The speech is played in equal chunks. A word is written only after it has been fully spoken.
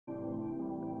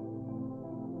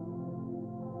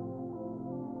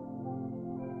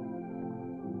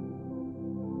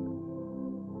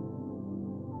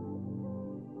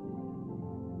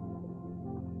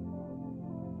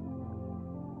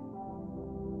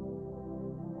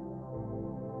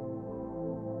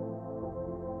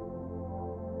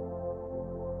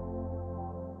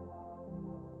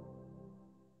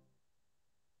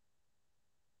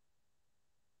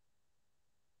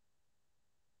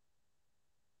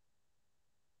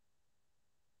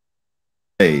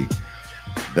day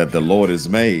that the Lord has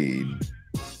made,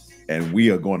 and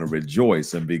we are going to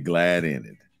rejoice and be glad in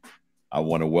it. I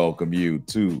want to welcome you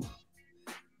to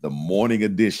the morning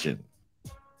edition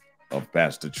of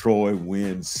Pastor Troy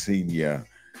Wynn Sr.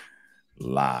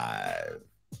 Live.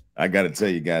 I got to tell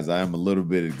you guys, I am a little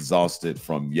bit exhausted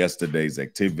from yesterday's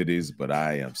activities, but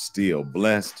I am still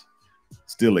blessed,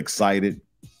 still excited,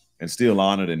 and still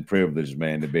honored and privileged,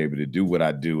 man, to be able to do what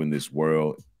I do in this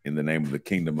world in the name of the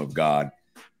kingdom of God.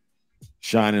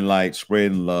 Shining light,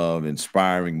 spreading love,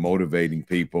 inspiring, motivating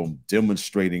people,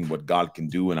 demonstrating what God can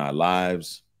do in our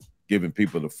lives, giving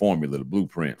people the formula, the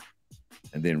blueprint,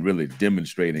 and then really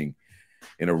demonstrating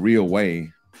in a real way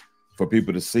for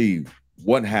people to see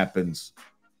what happens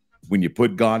when you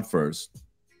put God first,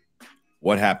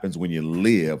 what happens when you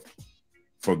live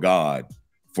for God,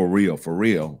 for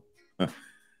real,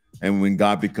 and when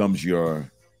God becomes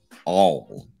your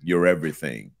all, your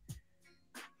everything.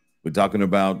 We're talking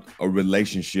about a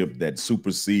relationship that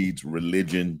supersedes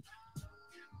religion.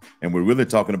 And we're really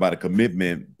talking about a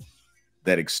commitment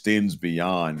that extends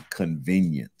beyond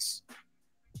convenience.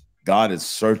 God is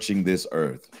searching this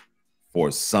earth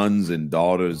for sons and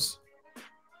daughters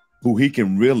who he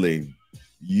can really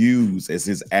use as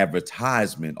his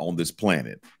advertisement on this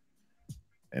planet.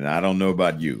 And I don't know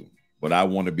about you, but I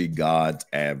want to be God's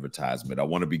advertisement. I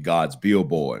want to be God's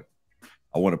billboard.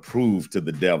 I want to prove to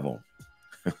the devil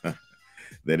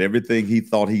that everything he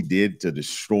thought he did to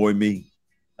destroy me,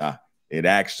 it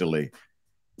actually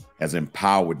has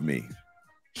empowered me,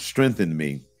 strengthened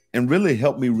me, and really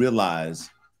helped me realize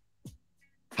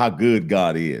how good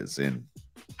God is and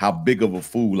how big of a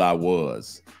fool I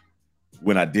was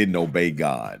when I didn't obey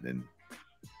God, and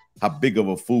how big of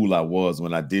a fool I was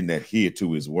when I didn't adhere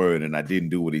to his word and I didn't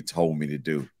do what he told me to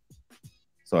do.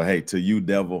 So, hey, to you,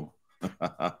 devil,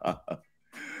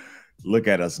 look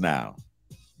at us now.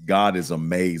 God is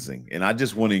amazing. And I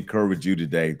just want to encourage you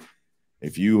today,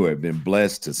 if you have been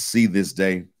blessed to see this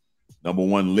day, number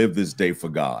one, live this day for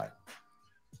God.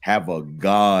 Have a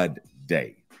God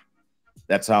day.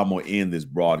 That's how I'm going to end this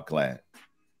broadcast,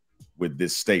 with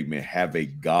this statement: have a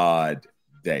God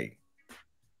day.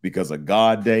 Because a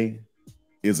God day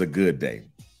is a good day.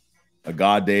 A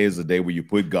God day is a day where you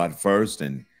put God first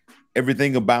and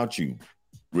everything about you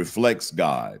reflects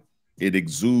God. It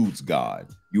exudes God.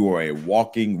 You are a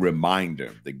walking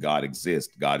reminder that God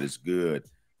exists, God is good,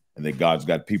 and that God's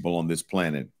got people on this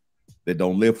planet that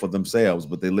don't live for themselves,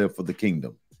 but they live for the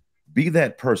kingdom. Be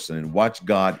that person and watch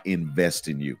God invest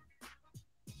in you.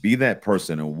 Be that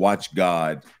person and watch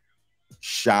God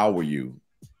shower you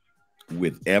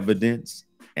with evidence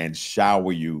and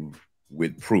shower you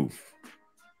with proof,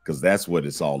 because that's what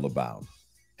it's all about.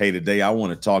 Hey, today I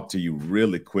want to talk to you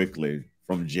really quickly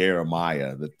from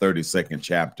Jeremiah, the 32nd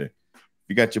chapter. If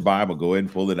you got your Bible, go ahead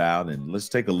and pull it out, and let's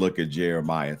take a look at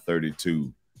Jeremiah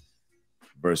 32,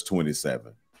 verse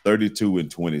 27, 32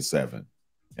 and 27.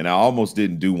 And I almost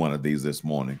didn't do one of these this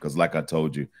morning because, like I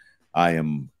told you, I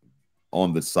am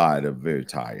on the side of very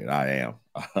tired. I am.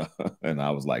 And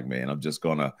I was like, man, I'm just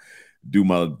going to do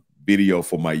my video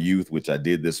for my youth, which I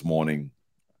did this morning.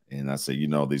 And I said, you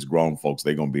know, these grown folks,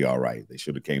 they're going to be all right. They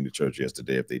should have came to church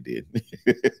yesterday if they did.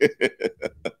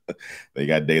 They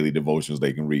got daily devotions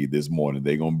they can read this morning.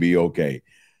 They're going to be okay.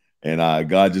 And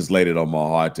God just laid it on my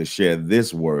heart to share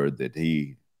this word that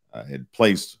he had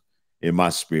placed in my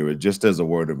spirit, just as a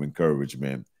word of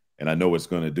encouragement. And I know it's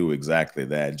going to do exactly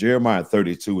that. Jeremiah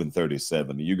 32 and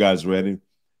 37. Are you guys ready?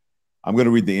 I'm going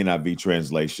to read the NIV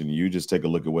translation. You just take a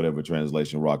look at whatever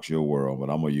translation rocks your world,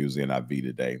 but I'm going to use the NIV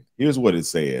today. Here's what it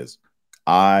says.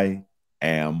 I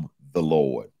am the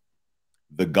Lord,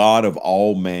 the God of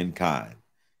all mankind.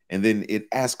 And then it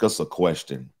asks us a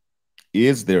question.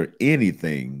 Is there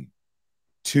anything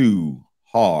too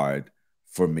hard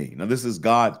for me? Now, this is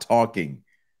God talking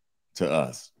to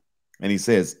us. And he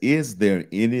says, is there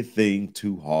anything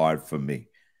too hard for me?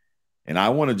 And I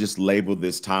want to just label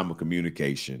this time of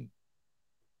communication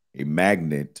a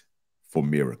magnet for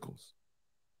miracles.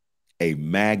 A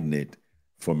magnet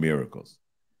for miracles.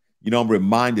 You know, I'm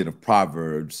reminded of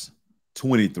Proverbs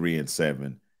 23 and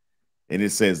 7. And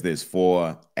it says this: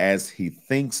 for as he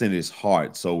thinks in his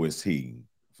heart, so is he.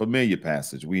 Familiar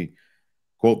passage. We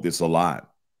quote this a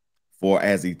lot. For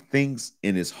as he thinks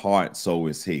in his heart, so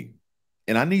is he.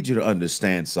 And I need you to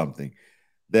understand something,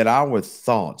 that our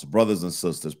thoughts, brothers and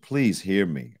sisters, please hear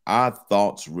me. Our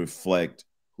thoughts reflect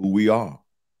who we are.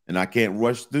 And I can't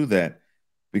rush through that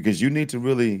because you need to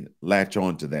really latch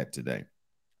on to that today.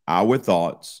 Our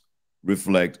thoughts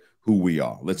reflect who we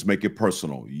are. Let's make it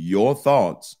personal. Your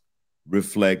thoughts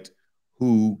reflect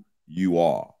who you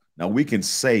are. Now, we can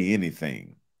say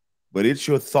anything, but it's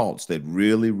your thoughts that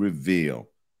really reveal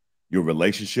your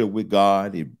relationship with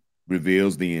God. It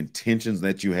reveals the intentions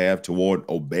that you have toward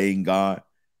obeying God.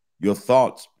 Your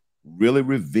thoughts really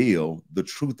reveal the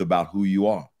truth about who you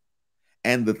are.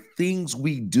 And the things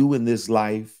we do in this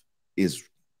life is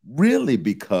really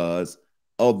because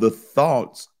of the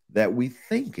thoughts that we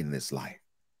think in this life.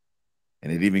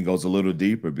 And it even goes a little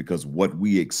deeper because what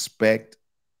we expect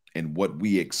and what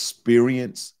we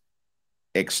experience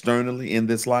externally in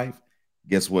this life,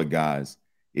 guess what, guys?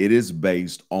 It is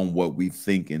based on what we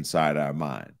think inside our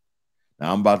mind.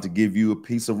 Now, I'm about to give you a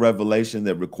piece of revelation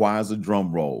that requires a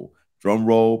drum roll. Drum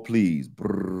roll, please.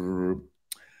 Brrr.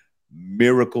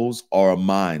 Miracles are a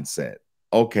mindset.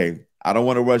 Okay, I don't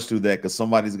want to rush through that because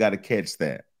somebody's got to catch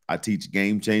that. I teach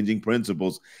game-changing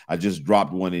principles. I just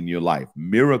dropped one in your life.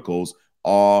 Miracles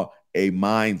are a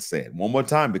mindset. One more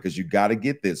time, because you got to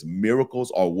get this.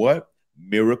 Miracles are what?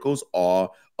 Miracles are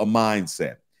a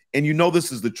mindset. And you know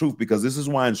this is the truth because this is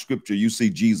why in Scripture you see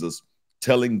Jesus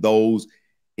telling those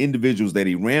individuals that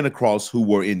he ran across who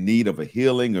were in need of a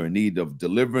healing or in need of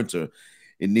deliverance or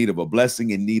in need of a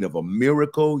blessing, in need of a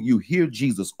miracle. You hear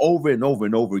Jesus over and over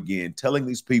and over again telling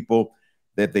these people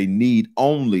that they need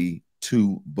only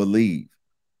to believe.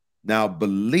 Now,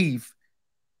 belief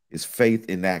is faith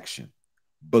in action.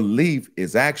 Belief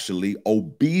is actually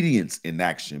obedience in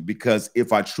action, because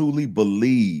if I truly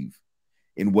believe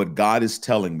in what God is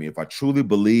telling me, if I truly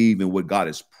believe in what God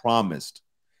has promised,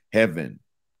 heaven,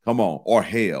 come on, or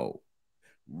hell,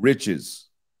 riches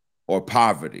or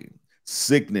poverty,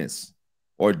 sickness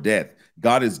or death,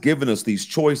 God has given us these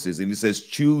choices. And he says,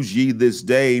 choose ye this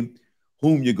day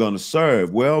whom you're going to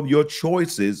serve. Well, your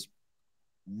choices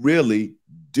really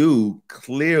do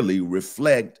clearly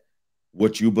reflect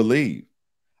what you believe.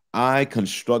 I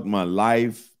construct my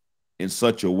life in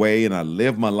such a way and I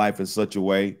live my life in such a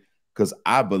way because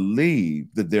I believe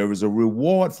that there is a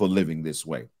reward for living this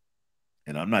way.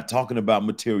 And I'm not talking about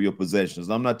material possessions.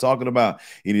 I'm not talking about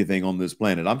anything on this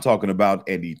planet. I'm talking about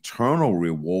an eternal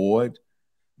reward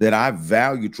that I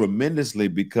value tremendously,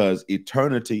 because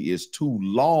eternity is too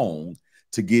long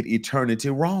to get eternity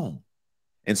wrong.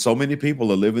 And so many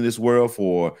people are living this world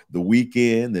for the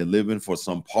weekend. They're living for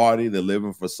some party. They're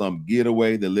living for some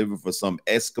getaway. They're living for some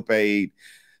escapade,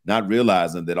 not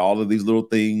realizing that all of these little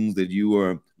things that you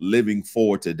are living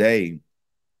for today,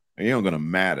 they aren't going to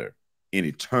matter in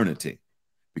eternity,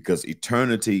 because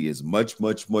eternity is much,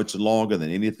 much, much longer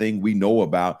than anything we know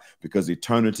about, because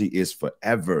eternity is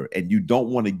forever. And you don't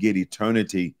want to get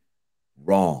eternity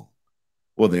wrong.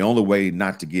 Well, the only way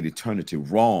not to get eternity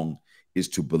wrong is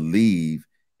to believe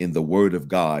in the word of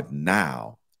God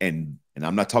now. And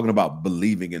I'm not talking about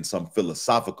believing in some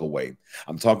philosophical way.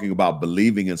 I'm talking about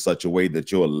believing in such a way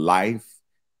that your life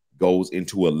goes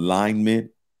into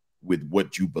alignment with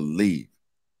what you believe.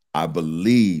 I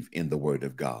believe in the word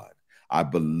of God. I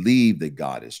believe that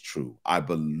God is true. I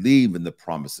believe in the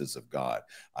promises of God.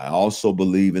 I also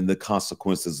believe in the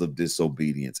consequences of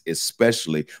disobedience,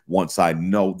 especially once I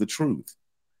know the truth.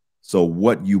 So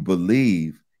what you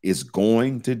believe is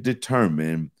going to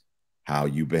determine how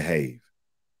you behave.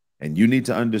 And you need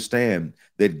to understand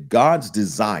that God's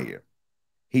desire,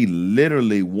 he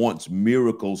literally wants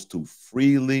miracles to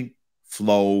freely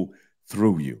flow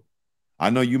through you. I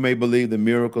know you may believe that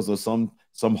miracles are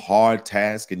some hard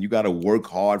task and you got to work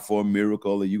hard for a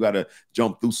miracle, or you got to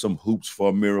jump through some hoops for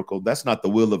a miracle. That's not the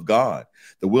will of God.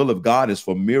 The will of God is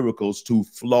for miracles to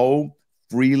flow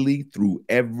freely through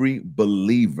every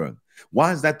believer.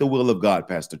 Why is that the will of God,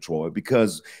 Pastor Troy?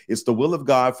 Because it's the will of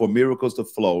God for miracles to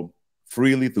flow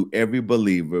freely through every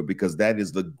believer, because that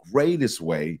is the greatest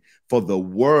way for the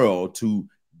world to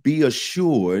be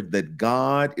assured that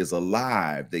God is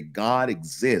alive, that God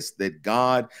exists, that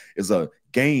God is a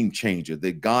game changer,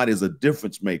 that God is a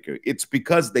difference maker. It's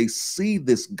because they see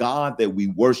this God that we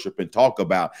worship and talk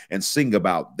about and sing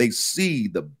about. They see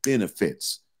the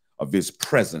benefits of his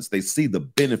presence. They see the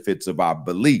benefits of our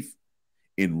belief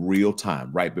in real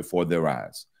time, right before their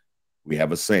eyes. We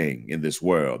have a saying in this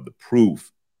world, the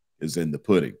proof is in the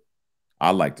pudding.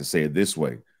 I like to say it this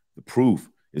way: the proof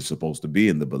is supposed to be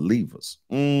in the believers.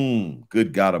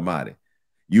 Good God Almighty.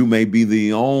 You may be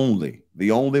the only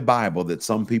Bible that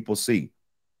some people see.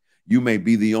 You may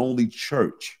be the only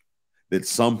church that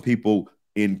some people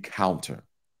encounter.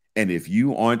 And if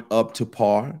you aren't up to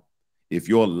par, if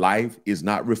your life is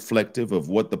not reflective of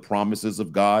what the promises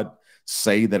of God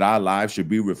say that our lives should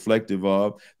be reflective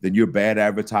of, then you're bad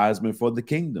advertisement for the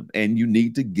kingdom, and you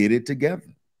need to get it together.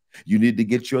 You need to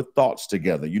get your thoughts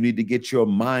together. You need to get your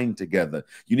mind together.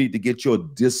 You need to get your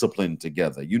discipline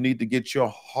together. You need to get your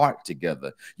heart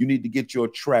together. You need to get your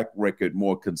track record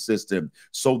more consistent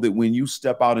so that when you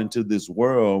step out into this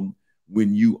world,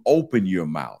 when you open your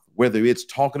mouth, whether it's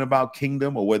talking about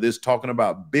kingdom or whether it's talking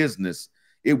about business,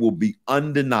 it will be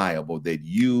undeniable that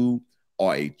you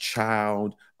are a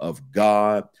child of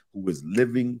God who is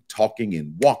living, talking,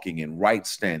 and walking in right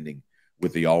standing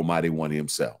with the Almighty One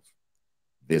himself.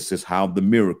 This is how the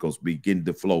miracles begin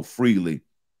to flow freely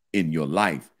in your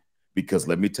life. Because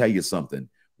let me tell you something,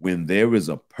 when there is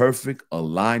a perfect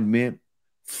alignment,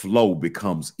 flow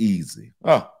becomes easy.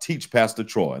 Teach Pastor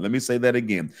Troy. Let me say that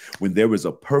again. When there is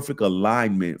a perfect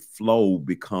alignment, flow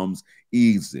becomes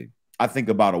easy. I think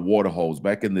about a water hose.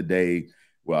 Back in the day,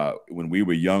 when we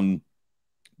were young,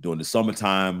 during the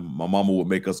summertime, my mama would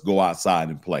make us go outside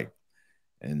and play.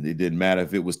 And it didn't matter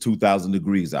if it was 2,000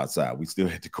 degrees outside. We still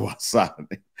had to go outside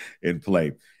and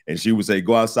play. And she would say,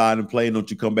 go outside and play. Don't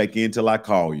you come back in till I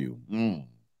call you.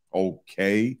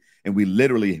 Okay. And we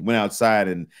literally went outside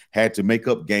and had to make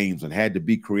up games and had to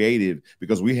be creative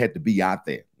because we had to be out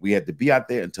there. We had to be out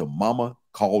there until mama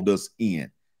called us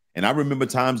in. And I remember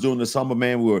times during the summer,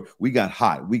 man, we got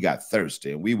hot, we got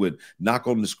thirsty, and we would knock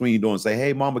on the screen door and say,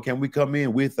 hey, mama, can we come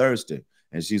in? We're thirsty.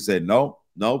 And she said, no,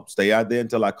 stay out there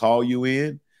until I call you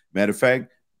in. Matter of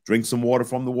fact, drink some water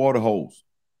from the water hose.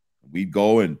 We'd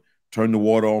go and turn the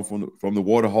water on from the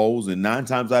water hose, and 9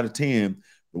 times out of 10,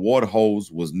 the water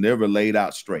hose was never laid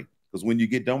out straight. Because when you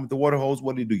get done with the water hose,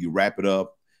 what do? You wrap it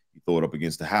up, you throw it up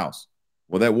against the house.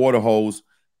 Well, that water hose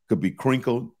could be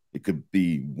crinkled, it could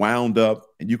be wound up,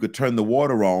 and you could turn the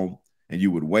water on, and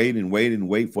you would wait and wait and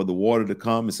wait for the water to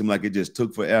come. It seemed like it just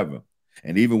took forever.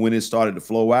 And even when it started to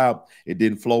flow out, it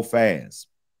didn't flow fast.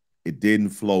 It didn't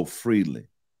flow freely.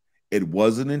 It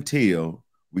wasn't until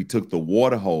we took the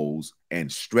water hose and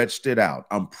stretched it out.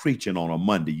 I'm preaching on a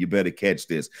Monday. You better catch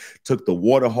this. Took the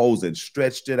water hose and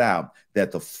stretched it out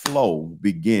that the flow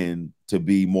began to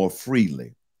be more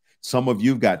freely. Some of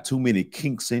you got too many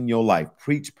kinks in your life.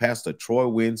 Preach Pastor Troy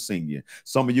Wynn Sr.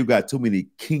 Some of you got too many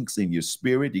kinks in your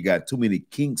spirit. You got too many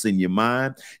kinks in your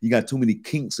mind. You got too many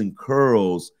kinks and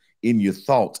curls in your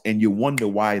thoughts, and you wonder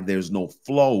why there's no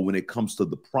flow when it comes to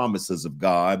the promises of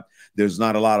God. There's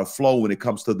not a lot of flow when it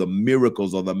comes to the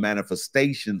miracles or the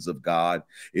manifestations of God.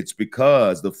 It's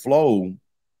because the flow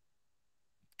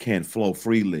can't flow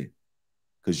freely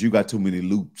because you got too many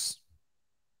loops.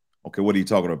 Okay, what are you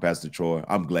talking about, Pastor Troy?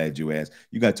 I'm glad you asked.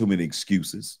 You got too many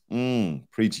excuses.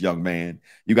 Preach, young man.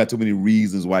 You got too many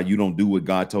reasons why you don't do what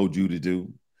God told you to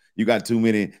do. You got too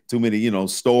many,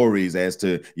 stories as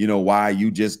to, why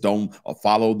you just don't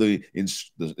follow the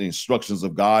instructions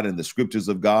of God and the scriptures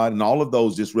of God. And all of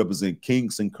those just represent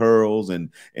kinks and curls and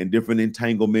different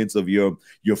entanglements of your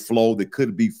flow that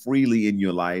could be freely in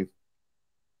your life.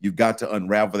 You've got to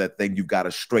unravel that thing. You've got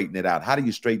to straighten it out. How do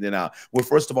you straighten it out? Well,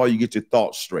 first of all, you get your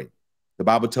thoughts straight. The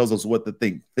Bible tells us what to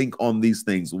think. Think on these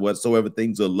things, whatsoever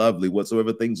things are lovely,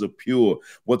 whatsoever things are pure,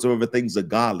 whatsoever things are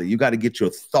godly. You got to get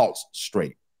your thoughts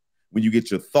straight. When you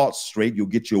get your thoughts straight, you'll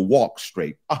get your walk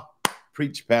straight.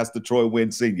 Preach, Pastor Troy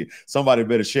Wynn Sr. Somebody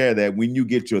better share that. When you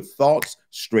get your thoughts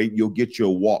straight, you'll get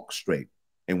your walk straight.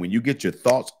 And when you get your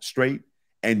thoughts straight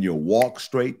and your walk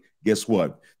straight, guess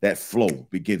what? That flow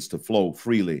begins to flow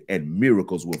freely, and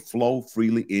miracles will flow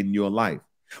freely in your life.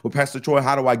 Well, Pastor Troy,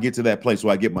 how do I get to that place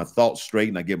where I get my thoughts straight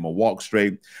and I get my walk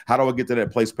straight? How do I get to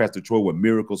that place, Pastor Troy, where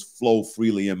miracles flow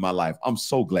freely in my life? I'm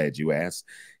so glad you asked.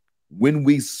 When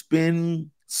we spend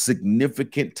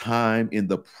significant time in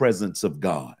the presence of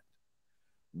God,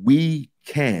 we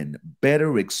can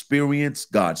better experience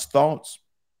God's thoughts.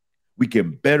 We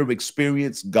can better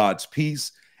experience God's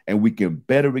peace, and we can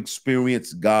better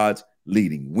experience God's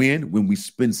leading. When we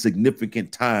spend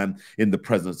significant time in the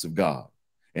presence of God.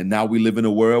 And now we live in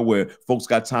a world where folks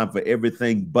got time for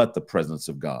everything but the presence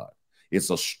of God. It's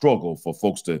a struggle for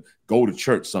folks to go to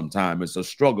church sometime. It's a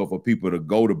struggle for people to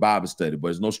go to Bible study, but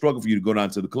it's no struggle for you to go down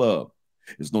to the club.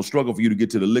 It's no struggle for you to get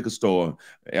to the liquor store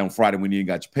on Friday when you ain't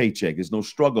got your paycheck. It's no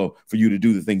struggle for you to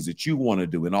do the things that you want to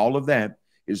do. And all of that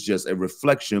is just a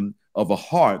reflection of a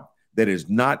heart that is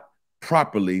not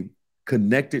properly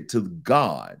connected to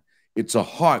God. It's a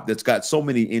heart that's got so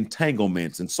many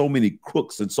entanglements and so many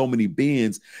crooks and so many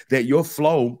bends that your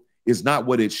flow is not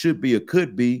what it should be or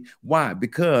could be. Why?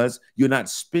 Because you're not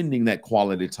spending that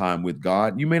quality time with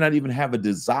God. You may not even have a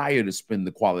desire to spend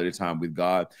the quality time with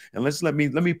God. And let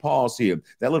me pause here.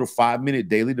 That little 5-minute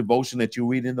daily devotion that you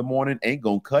read in the morning ain't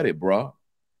gonna cut it, bro.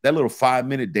 That little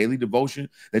 5-minute daily devotion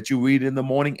that you read in the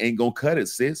morning ain't gonna cut it,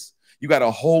 sis. You got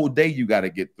a whole day you got to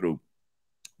get through.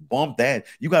 Bump that.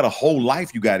 You got a whole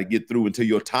life you got to get through until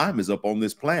your time is up on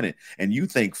this planet. And you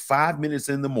think 5 minutes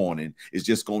in the morning is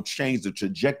just going to change the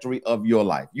trajectory of your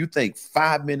life. You think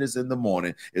 5 minutes in the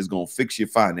morning is going to fix your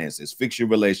finances, fix your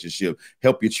relationship,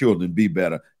 help your children be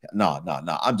better. No.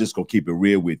 I'm just going to keep it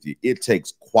real with you. It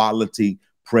takes quality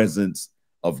presence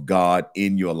of God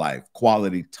in your life,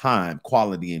 quality time,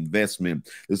 quality investment.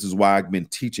 This is why I've been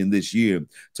teaching this year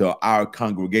to our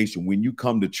congregation. When you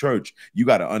come to church, you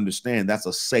got to understand that's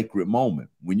a sacred moment.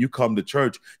 When you come to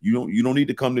church, you don't need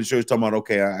to come to church talking about,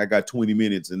 okay, I got 20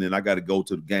 minutes and then I got to go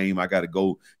to the game. I got to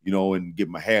go, and get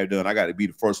my hair done. I got to be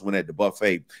the first one at the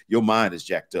buffet. Your mind is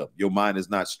jacked up. Your mind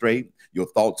is not straight. Your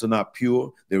thoughts are not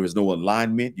pure. There is no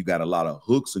alignment. You got a lot of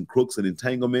hooks and crooks and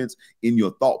entanglements in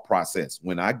your thought process.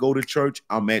 When I go to church,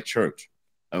 I'm at church.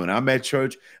 And when I'm at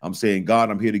church, I'm saying, God,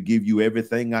 I'm here to give you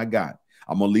everything I got.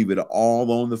 I'm going to leave it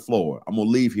all on the floor. I'm going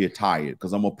to leave here tired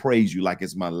because I'm going to praise you like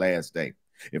it's my last day.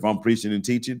 If I'm preaching and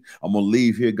teaching, I'm going to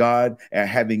leave here, God,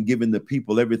 having given the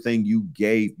people everything you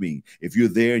gave me. If you're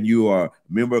there and you are a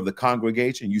member of the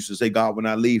congregation, you should say, God, when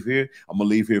I leave here, I'm going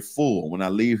to leave here full. When I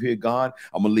leave here, God,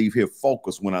 I'm going to leave here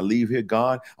focused. When I leave here,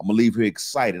 God, I'm going to leave here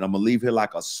excited. I'm going to leave here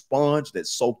like a sponge that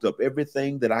soaked up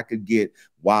everything that I could get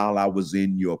while I was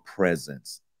in your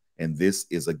presence. And this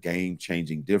is a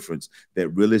game-changing difference that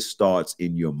really starts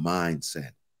in your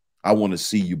mindset. I want to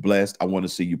see you blessed. I want to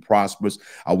see you prosperous.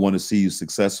 I want to see you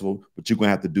successful, but you're going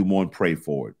to have to do more and pray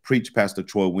for it. Preach Pastor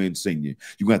Troy Wynn Sr.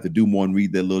 You're going to have to do more and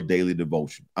read that little daily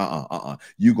devotion.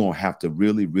 You're going to have to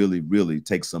really, really, really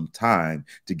take some time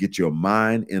to get your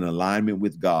mind in alignment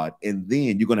with God. And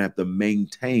then you're going to have to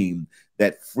maintain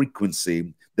that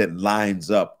frequency that lines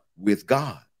up with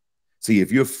God. See,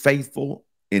 if you're faithful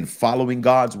in following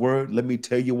God's word, let me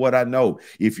tell you what I know.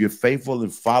 If you're faithful in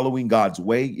following God's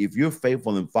way, if you're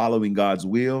faithful in following God's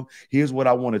will, here's what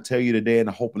I want to tell you today, and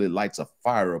hopefully it lights a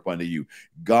fire up under you.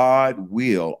 God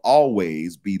will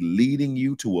always be leading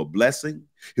you to a blessing.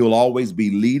 He'll always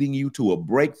be leading you to a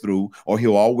breakthrough, or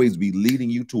he'll always be leading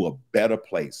you to a better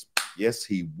place. Yes,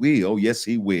 he will. Yes,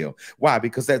 he will. Why?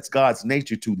 Because that's God's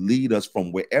nature, to lead us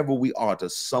from wherever we are to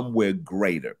somewhere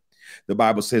greater. The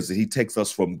Bible says that he takes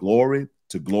us from glory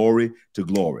to glory to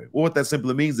glory. Well, what that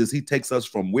simply means is he takes us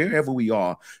from wherever we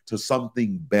are to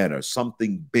something better,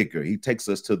 something bigger. He takes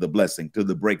us to the blessing, to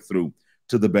the breakthrough,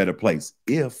 to the better place,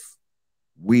 if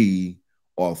we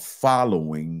are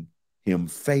following him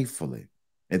faithfully.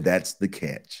 And that's the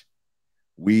catch.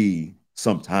 We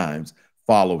sometimes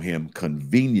follow him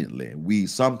conveniently. We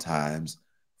sometimes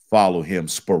follow him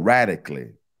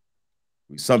sporadically.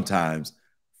 We sometimes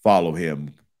follow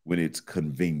him when it's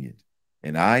convenient.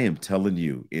 And I am telling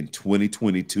you, in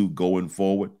 2022 going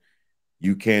forward,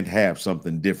 you can't have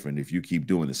something different if you keep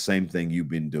doing the same thing you've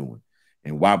been doing.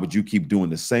 And why would you keep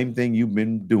doing the same thing you've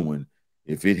been doing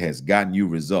if it has gotten you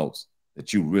results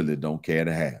that you really don't care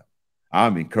to have?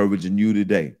 I'm encouraging you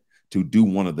today to do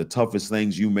one of the toughest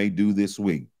things you may do this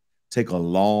week. Take a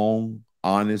long,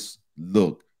 honest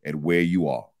look at where you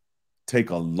are. Take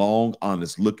a long,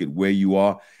 honest look at where you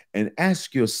are and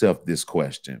ask yourself this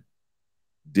question.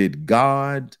 Did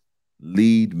God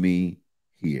lead me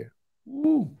here?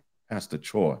 Ooh, Pastor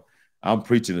Troy, I'm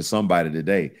preaching to somebody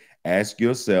today. Ask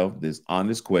yourself this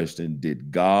honest question. Did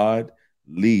God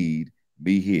lead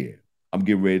me here? I'm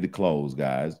getting ready to close,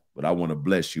 guys, but I want to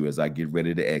bless you as I get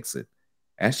ready to exit.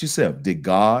 Ask yourself, did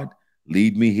God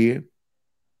lead me here?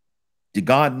 Did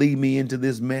God lead me into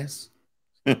this mess?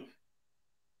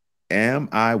 Am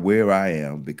I where I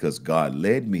am because God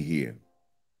led me here?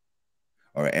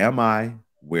 Or am I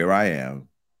where I am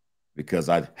because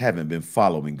I haven't been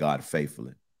following God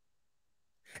faithfully?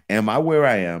 Am I where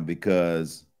I am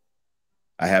because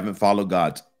I haven't followed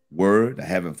God's word? I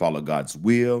haven't followed God's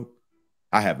will.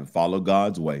 I haven't followed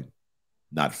God's way,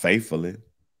 not faithfully.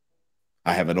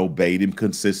 I haven't obeyed him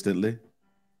consistently.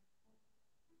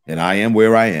 And I am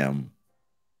where I am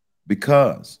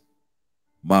because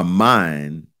my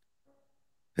mind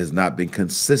has not been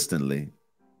consistently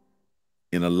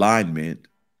in alignment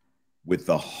with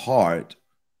the heart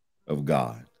of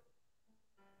God.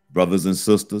 Brothers and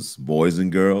sisters, boys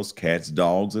and girls, cats,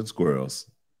 dogs, and squirrels,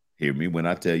 hear me when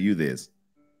I tell you this.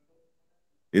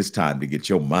 It's time to get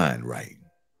your mind right.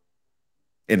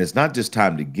 And it's not just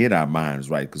time to get our minds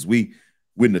right, because we're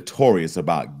notorious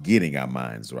about getting our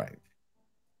minds right.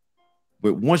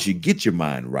 But once you get your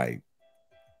mind right,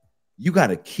 you got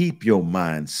to keep your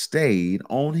mind stayed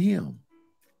on him.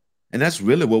 And that's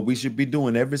really what we should be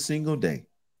doing every single day.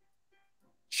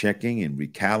 Checking and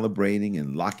recalibrating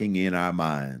and locking in our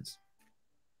minds.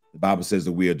 The Bible says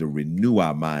that we are to renew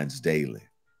our minds daily.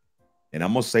 And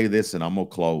I'm going to say this and I'm going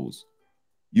to close.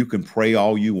 You can pray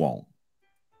all you want.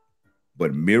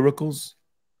 But miracles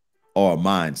are a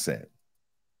mindset.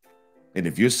 And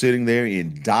if you're sitting there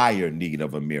in dire need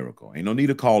of a miracle, ain't no need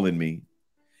to call in me.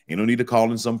 Ain't no need to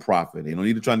call in some prophet. Ain't no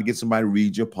need to trying to get somebody to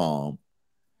read your palm.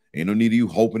 Ain't no need of you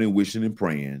hoping and wishing and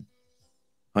praying.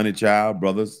 Honey child,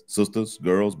 brothers, sisters,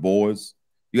 girls, boys,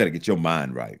 you got to get your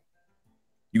mind right.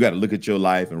 You got to look at your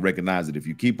life and recognize that if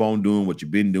you keep on doing what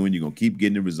you've been doing, you're going to keep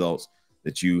getting the results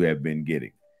that you have been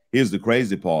getting. Here's the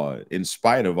crazy part. In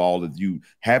spite of all that you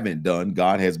haven't done,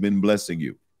 God has been blessing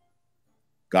you.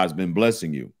 God's been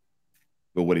blessing you.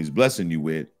 But what he's blessing you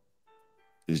with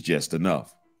is just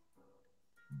enough.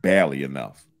 Barely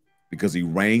enough. Because he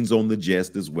reigns on the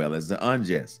just as well as the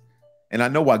unjust. And I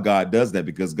know why God does that,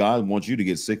 because God wants you to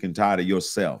get sick and tired of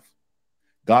yourself.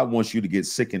 God wants you to get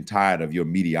sick and tired of your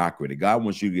mediocrity. God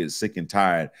wants you to get sick and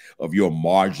tired of your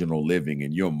marginal living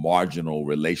and your marginal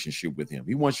relationship with him.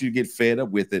 He wants you to get fed up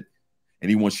with it, and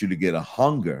he wants you to get a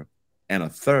hunger and a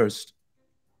thirst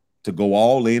to go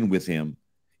all in with him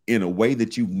in a way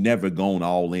that you've never gone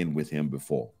all in with him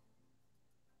before.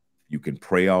 You can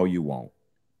pray all you want.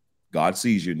 God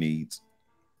sees your needs,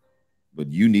 but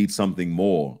you need something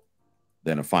more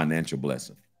than a financial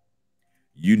blessing.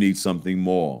 You need something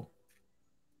more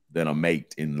than a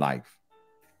mate in life.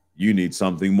 You need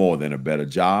something more than a better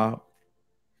job.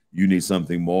 You need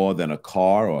something more than a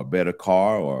car or a better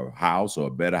car or a house or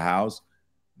a better house.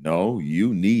 No,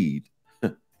 you need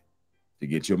to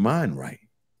get your mind right.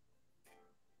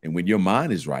 And when your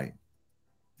mind is right,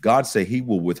 God said he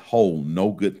will withhold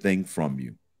no good thing from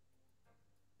you.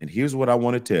 And here's what I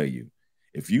want to tell you.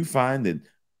 If you find that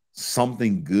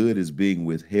something good is being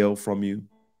withheld from you,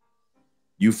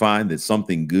 you find that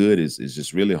something good is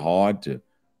just really hard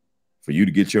for you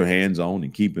to get your hands on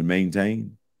and keep and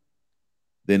maintain,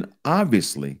 then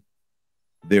obviously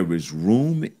there is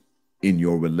room in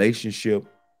your relationship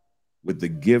with the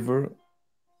giver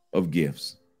of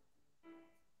gifts.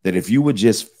 That if you would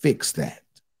just fix that,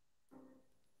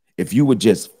 if you would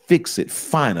just fix it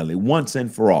finally, once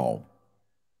and for all,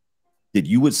 that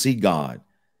you would see God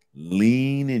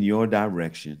lean in your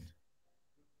direction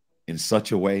in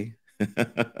such a way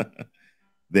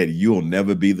that you'll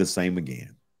never be the same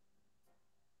again.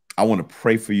 I want to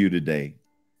pray for you today.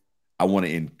 I want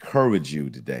to encourage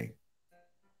you today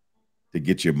to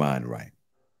get your mind right.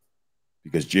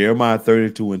 Because Jeremiah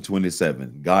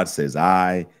 32:27, God says,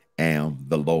 I am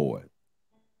the Lord,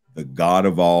 the God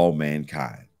of all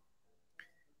mankind.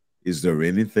 Is there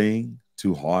anything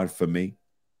too hard for me?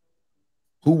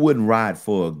 Who wouldn't ride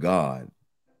for a God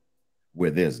where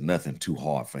there's nothing too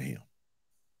hard for him?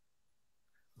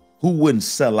 Who wouldn't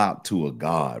sell out to a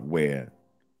God where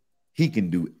he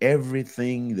can do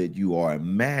everything that you are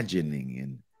imagining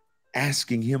and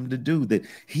asking him to do? That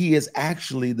he is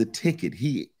actually the ticket.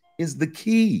 He is the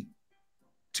key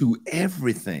to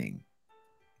everything.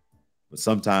 But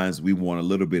sometimes we want a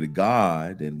little bit of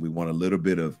God and we want a little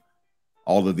bit of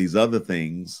all of these other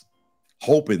things,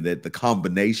 hoping that the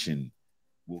combination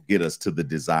will get us to the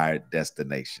desired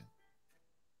destination.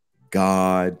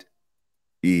 God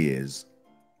is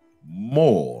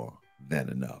more than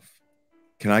enough.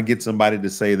 Can I get somebody to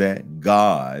say that?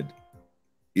 God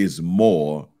is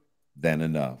more than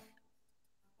enough.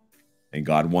 And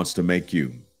God wants to make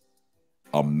you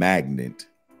a magnet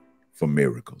for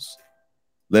miracles.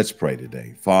 Let's pray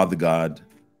today. Father God,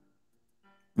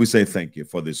 we say thank you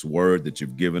for this word that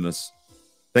you've given us.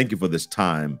 Thank you for this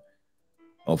time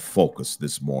of focus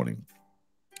this morning.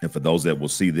 And for those that will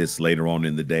see this later on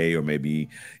in the day or maybe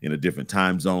in a different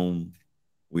time zone,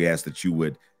 we ask that you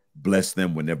would bless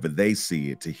them whenever they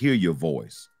see it, to hear your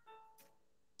voice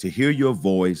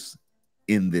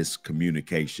in this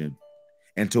communication,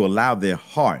 and to allow their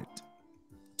heart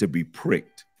to be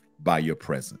pricked by your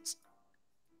presence.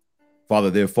 Father,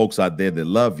 there are folks out there that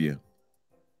love you,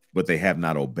 but they have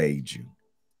not obeyed you.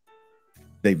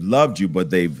 They've loved you, but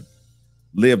they've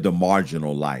lived a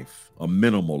marginal life, a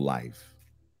minimal life.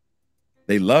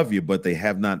 They love you, but they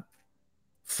have not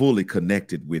fully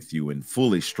connected with you and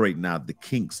fully straightened out the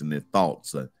kinks in their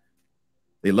thoughts.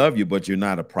 They love you, but you're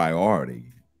not a priority.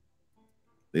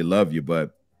 They love you,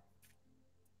 but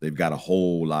they've got a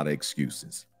whole lot of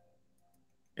excuses.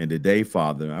 And today,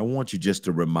 Father, I want you just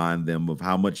to remind them of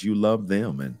how much you love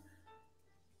them and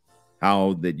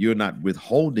how that you're not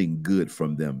withholding good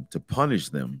from them to punish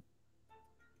them,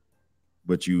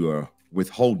 but you are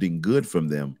withholding good from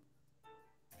them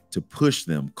to push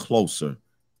them closer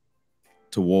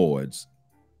towards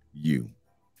you.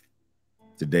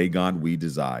 Today, God, we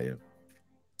desire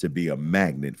to be a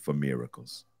magnet for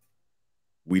miracles.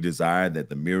 We desire that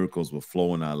the miracles will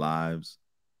flow in our lives.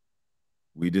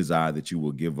 We desire that you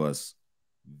will give us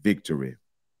victory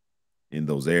in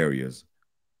those areas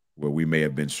where we may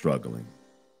have been struggling.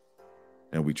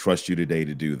 And we trust you today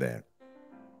to do that.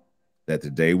 That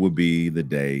today will be the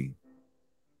day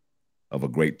of a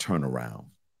great turnaround.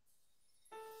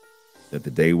 That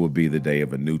the day will be the day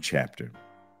of a new chapter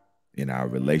in our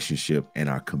relationship and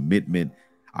our commitment,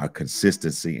 our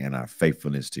consistency, and our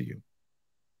faithfulness to you.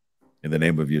 In the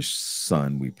name of your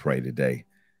Son, we pray today.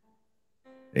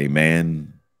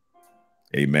 Amen,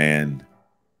 amen,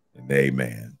 and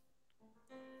amen.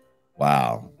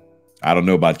 Wow. I don't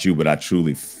know about you, but I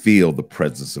truly feel the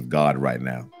presence of God right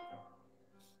now.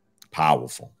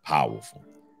 Powerful, powerful.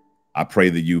 I pray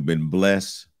that you've been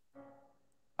blessed.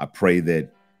 I pray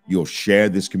that you'll share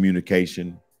this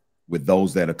communication with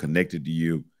those that are connected to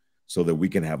you so that we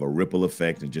can have a ripple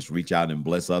effect and just reach out and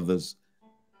bless others.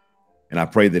 And I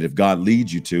pray that if God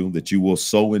leads you to, that you will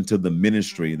sow into the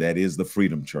ministry that is the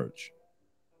Freedom Church,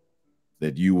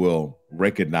 that you will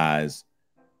recognize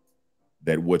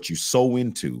that what you sow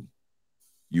into,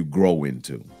 you grow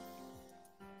into.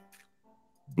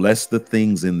 Bless the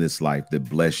things in this life that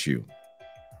bless you,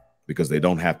 because they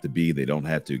don't have to be, they don't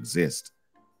have to exist.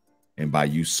 And by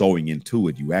you sowing into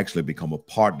it, you actually become a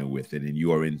partner with it, and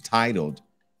you are entitled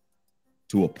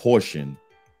to a portion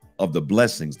of the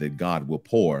blessings that God will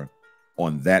pour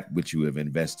on that which you have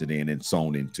invested in and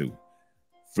sown into.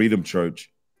 Freedom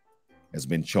Church has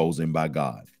been chosen by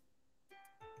God.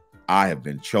 I have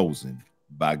been chosen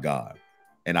by God.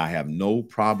 And I have no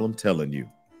problem telling you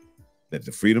that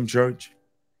the Freedom Church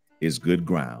is good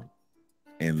ground.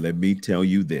 And let me tell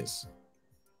you this,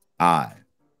 I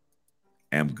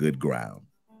am good ground.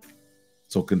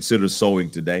 So consider sowing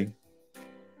today,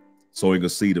 sowing a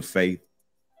seed of faith,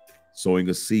 sowing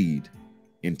a seed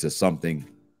into something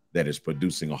that is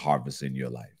producing a harvest in your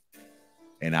life.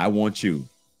 And I want you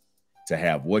to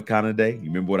have what kind of day? You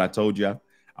remember what I told you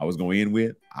I was going to end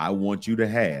with? I want you to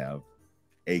have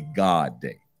a God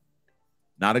day.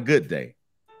 Not a good day,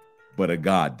 but a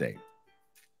God day.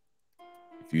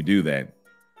 If you do that,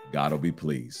 God will be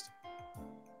pleased.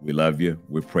 We love you.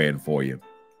 We're praying for you.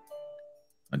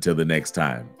 Until the next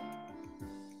time,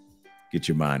 get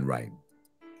your mind right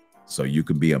so you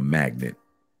can be a magnet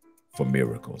for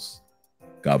miracles.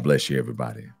 God bless you,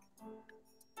 everybody.